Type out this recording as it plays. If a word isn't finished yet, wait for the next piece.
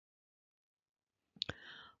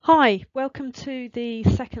Hi, welcome to the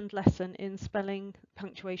second lesson in spelling,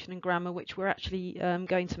 punctuation and grammar, which we're actually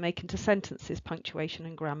going to make into sentences, punctuation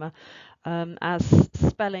and grammar, as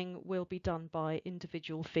spelling will be done by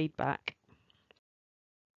individual feedback.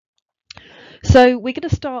 So we're going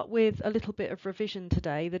to start with a little bit of revision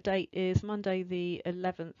today. The date is Monday the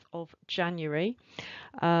 11th of January,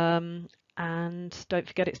 and don't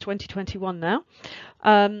forget it's 2021 now.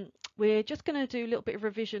 We're just going to do a little bit of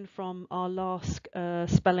revision from our last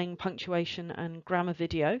spelling, punctuation and grammar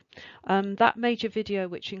video. That major video,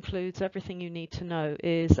 which includes everything you need to know,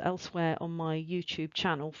 is elsewhere on my YouTube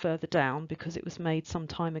channel further down because it was made some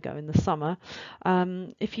time ago in the summer.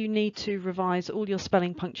 If you need to revise all your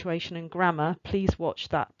spelling, punctuation and grammar, please watch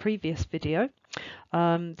that previous video.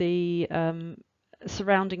 The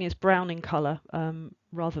surrounding is brown in colour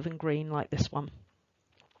rather than green like this one.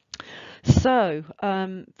 So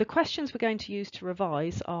the questions we're going to use to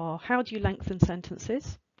revise are: how do you lengthen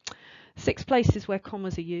sentences? 6 places where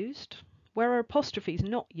commas are used. Where are apostrophes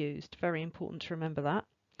not used? Very important to remember that.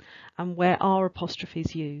 And where are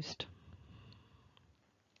apostrophes used?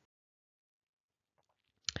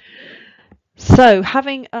 So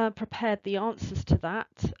having prepared the answers to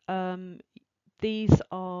that, these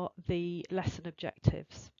are the lesson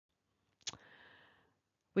objectives.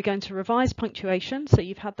 We're going to revise punctuation, so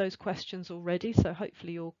you've had those questions already, so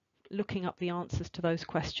hopefully you're looking up the answers to those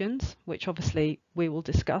questions, which obviously we will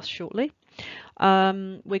discuss shortly.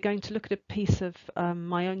 We're going to look at a piece of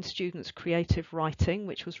my own students' creative writing,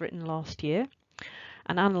 which was written last year,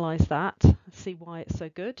 and analyse that, see why it's so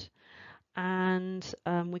good. And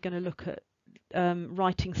we're going to look at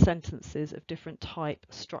writing sentences of different type,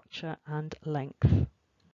 structure and length.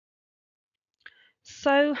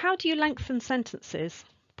 So how do you lengthen sentences?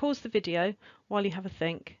 Pause the video while you have a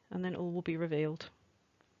think, and then all will be revealed.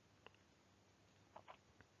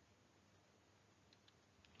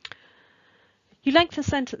 You lengthen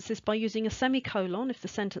sentences by using a semicolon if the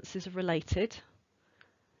sentences are related.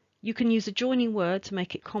 You can use a joining word to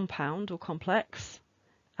make it compound or complex.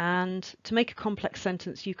 And to make a complex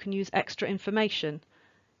sentence, you can use extra information,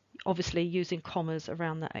 obviously using commas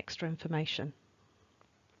around that extra information.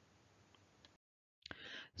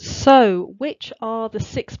 So, which are the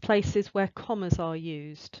 6 places where commas are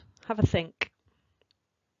used? Have a think.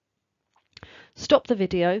 Stop the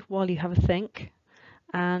video while you have a think,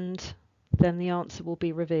 and then the answer will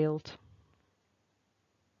be revealed.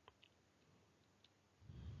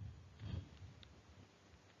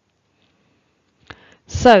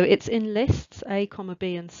 So it's in lists A,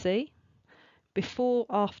 B and C, before,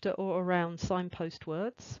 after or around signpost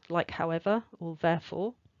words like however or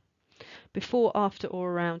therefore, before, after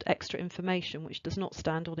or around extra information which does not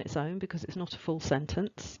stand on its own because it's not a full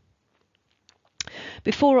sentence,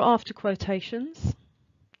 before or after quotations,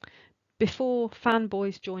 before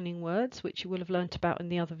fanboys joining words, which you will have learnt about in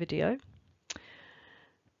the other video,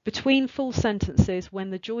 between full sentences when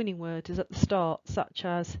the joining word is at the start, such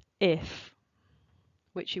as if,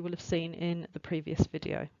 which you will have seen in the previous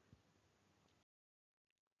video.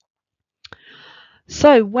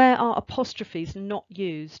 So where are apostrophes not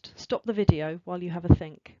used? Stop the video while you have a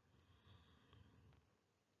think.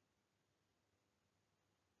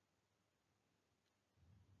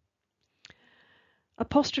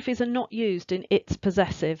 Apostrophes are not used in its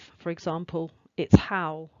possessive, for example, its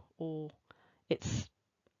how or its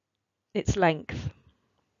length.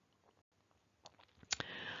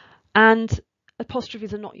 And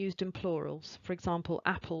apostrophes are not used in plurals, for example,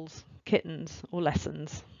 apples, kittens or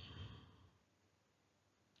lessons.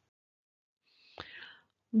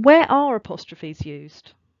 Where are apostrophes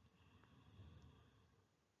used?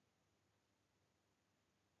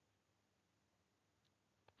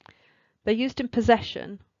 They're used in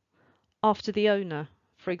possession after the owner,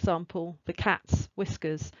 for example, the cat's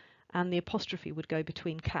whiskers, and the apostrophe would go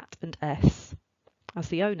between cat and s, as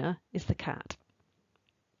the owner is the cat.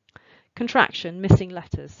 Contraction, missing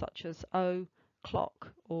letters such as o,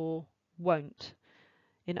 clock or won't.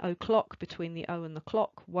 In o'clock between the o and the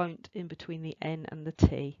clock, won't in between the n and the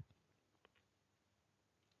t.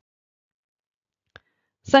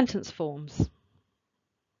 Sentence forms.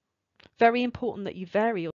 Very important that you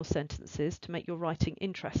vary your sentences to make your writing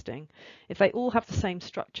interesting. If they all have the same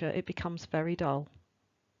structure, it becomes very dull.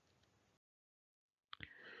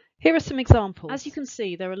 Here are some examples. As you can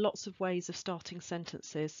see, there are lots of ways of starting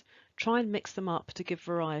sentences. Try and mix them up to give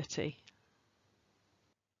variety.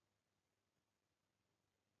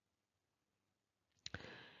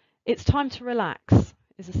 It's time to relax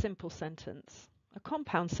is a simple sentence. A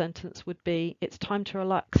compound sentence would be it's time to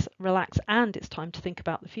relax and it's time to think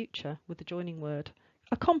about the future with the joining word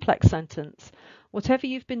A complex sentence. Whatever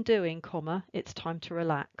you've been doing, comma, it's time to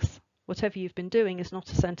relax. Whatever you've been doing is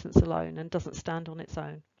not a sentence alone and doesn't stand on its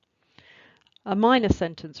own. A minor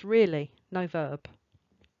sentence, really, no verb.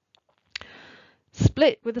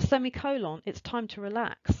 Split with a semicolon, it's time to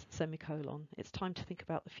relax, semicolon, it's time to think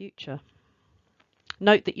about the future.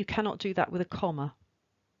 Note that you cannot do that with a comma.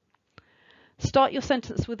 Start your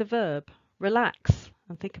sentence with a verb, relax,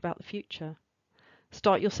 and think about the future.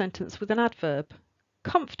 Start your sentence with an adverb,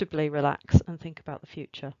 comfortably relax and think about the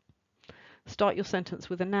future. Start your sentence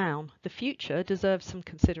with a noun, the future deserves some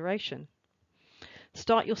consideration.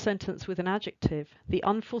 Start your sentence with an adjective, the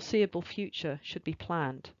unforeseeable future should be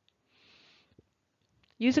planned.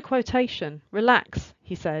 Use a quotation, relax,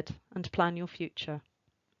 he said, and plan your future.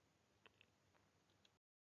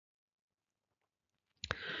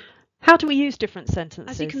 How do we use different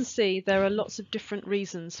sentences? As you can see, there are lots of different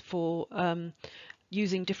reasons for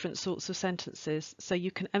using different sorts of sentences. So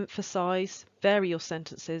you can emphasize, vary your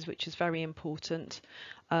sentences, which is very important,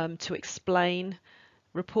 to explain,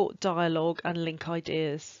 report dialogue, and link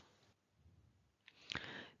ideas.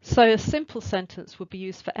 So a simple sentence would be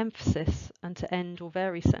used for emphasis and to end or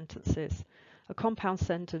vary sentences. A compound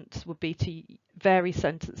sentence would be to vary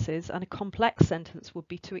sentences, and a complex sentence would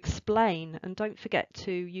be to explain, and don't forget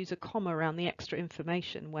to use a comma around the extra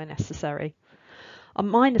information where necessary. A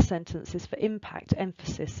minor sentence is for impact,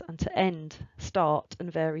 emphasis, and to end, start,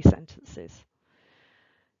 and vary sentences.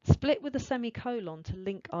 Split with a semicolon to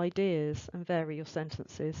link ideas and vary your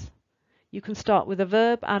sentences. You can start with a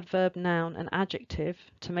verb, adverb, noun, and adjective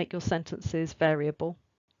to make your sentences variable,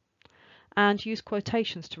 and use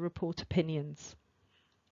quotations to report opinions.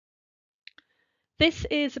 This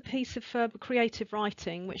is a piece of creative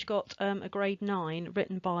writing which got a grade 9,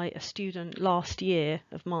 written by a student last year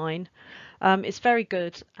of mine. It's very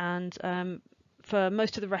good, and for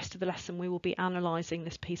most of the rest of the lesson we will be analysing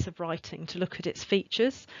this piece of writing to look at its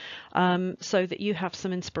features, so that you have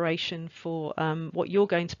some inspiration for what you're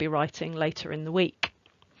going to be writing later in the week.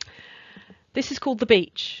 This is called The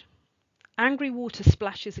Beach. Angry water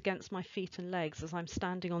splashes against my feet and legs as I'm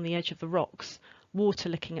standing on the edge of the rocks, water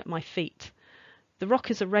licking at my feet. The rock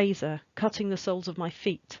is a razor, cutting the soles of my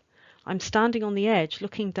feet. I'm standing on the edge,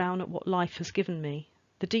 looking down at what life has given me.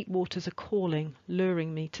 The deep waters are calling,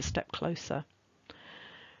 luring me to step closer.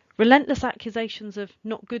 Relentless accusations of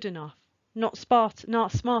not good enough, not smart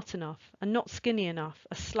enough, and not skinny enough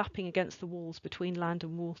are slapping against the walls between land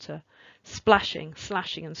and water, splashing,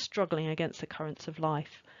 slashing, and struggling against the currents of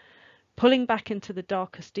life. Pulling back into the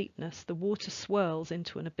darkest deepness, the water swirls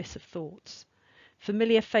into an abyss of thoughts.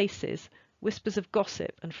 Familiar faces, whispers of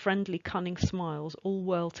gossip, and friendly, cunning smiles all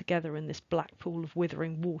whirl together in this black pool of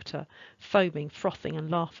withering water, foaming, frothing,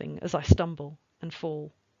 and laughing as I stumble and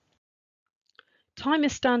fall. Time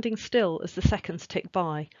is standing still as the seconds tick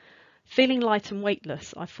by. Feeling light and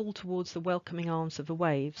weightless, I fall towards the welcoming arms of the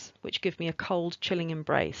waves, which give me a cold, chilling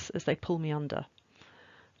embrace as they pull me under.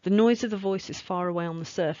 The noise of the voice is far away on the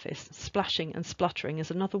surface, splashing and spluttering as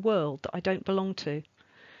another world that I don't belong to.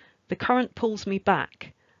 The current pulls me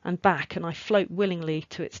back, and I float willingly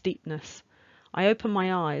to its deepness. I open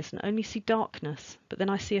my eyes and only see darkness, but then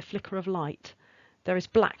I see a flicker of light. There is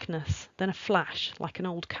blackness, then a flash, like an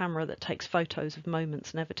old camera that takes photos of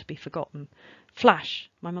moments never to be forgotten. Flash,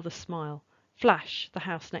 my mother's smile. Flash, the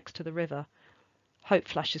house next to the river. Hope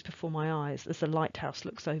flashes before my eyes as the lighthouse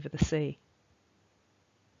looks over the sea.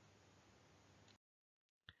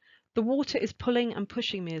 The water is pulling and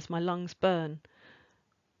pushing me as my lungs burn,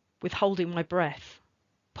 withholding my breath.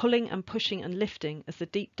 Pulling and pushing and lifting as the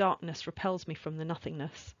deep darkness repels me from the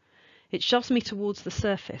nothingness. It shoves me towards the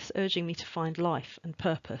surface, urging me to find life and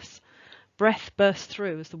purpose. Breath bursts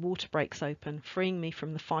through as the water breaks open, freeing me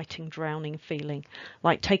from the fighting, drowning feeling,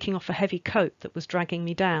 like taking off a heavy coat that was dragging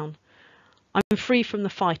me down. I'm free from the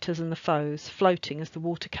fighters and the foes, floating as the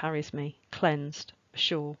water carries me, cleansed,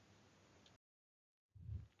 ashore.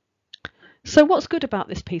 So what's good about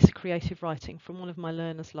this piece of creative writing from one of my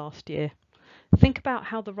learners last year? Think about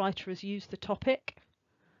how the writer has used the topic,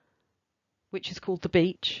 which is called The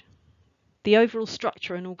Beach, the overall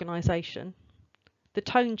structure and organisation, the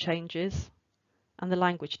tone changes, and the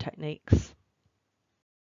language techniques.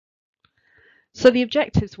 So the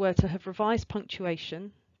objectives were to have revised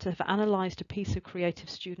punctuation, to have analysed a piece of creative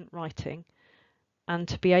student writing, and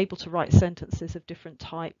to be able to write sentences of different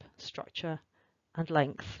type, structure, and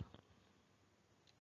length.